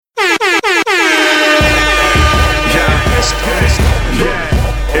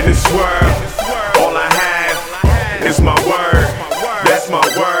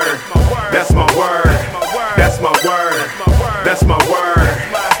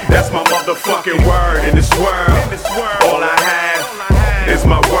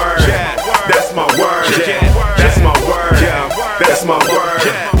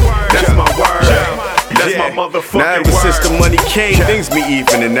became, things be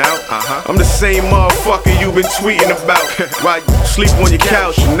evening out. I'm the same motherfucker you been tweeting about. While you sleep on your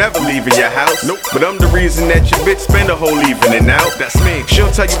couch, you never leaving your house. But I'm the reason that your bitch spend a whole evening out. That's me.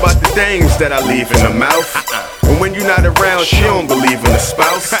 She'll tell you about the things that I leave in the mouth. And when you're not around, she don't believe in the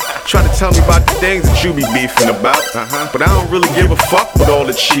spouse. Try to tell me about the things that you be beefing about. But I don't really give a fuck with all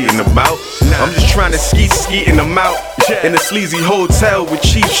the cheating about. I'm just trying to skeeting them out. In a sleazy hotel with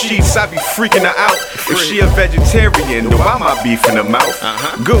cheap sheets, I be freaking her out. If she a vegetarian, though I might beef in her mouth.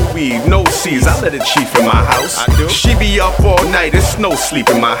 Good weed, no seeds, I let it chief in my house. She be up all night, it's no sleep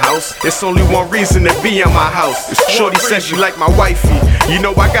in my house. It's only one reason to be in my house. Shorty says she like my wifey, you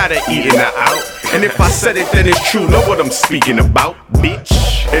know I gotta eatin' her out. And if I said it, then it's true, know what I'm speaking about, bitch.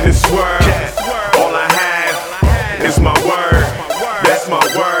 In this world, all I have is my word. That's my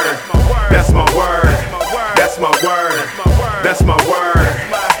word, that's my word, that's my word, that's my word,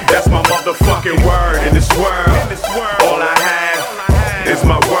 that's my motherfucking word. In this world, all I have is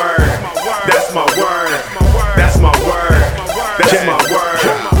my word. That's my word, that's my word, that's my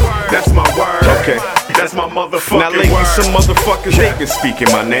word, that's my word. Okay. That's my motherfucking now lately word. Some motherfuckers, they been speaking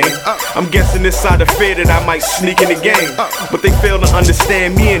my name. I'm guessing it's out of fear that I might sneak in the game. But they fail to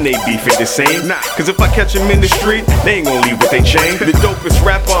understand me and they beef ain't the same. Cause if I catch them in the street, they ain't gon' leave with they chain. The dopest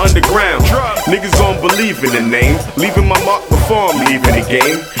rapper underground, niggas gon' believe in the name. Leaving my mark before I'm leaving the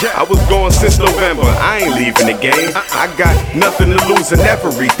game. I was gone since November, I ain't leaving the game. I got nothing to lose and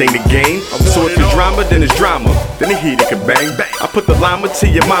everything to gain. So if it's drama, then it's drama, then the heater can bang. I put the llama to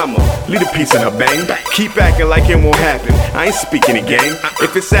your mama, leave a piece in her bang. Keep acting like it won't happen, I ain't speaking the game.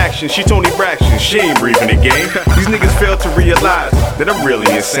 If it's action, she Tony Braxton, she ain't breathing the game. These niggas fail to realize that I'm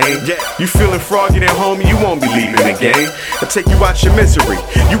really insane. You feeling froggy then homie, you won't be leaving the game. I'll take you out your misery,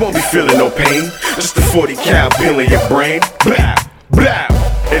 you won't be feeling no pain. Just a 40 cal pill in your brain. Blah, blah.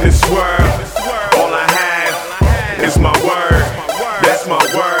 In this world, all I have is my word. That's my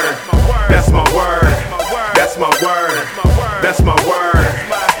word, that's my word, that's my word, that's my word,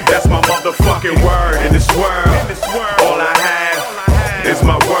 that's my motherfucking word. In this world, all I have is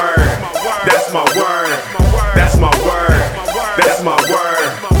my word. That's my word, that's my word, that's my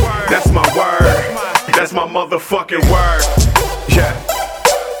word, that's my word, that's my motherfucking word.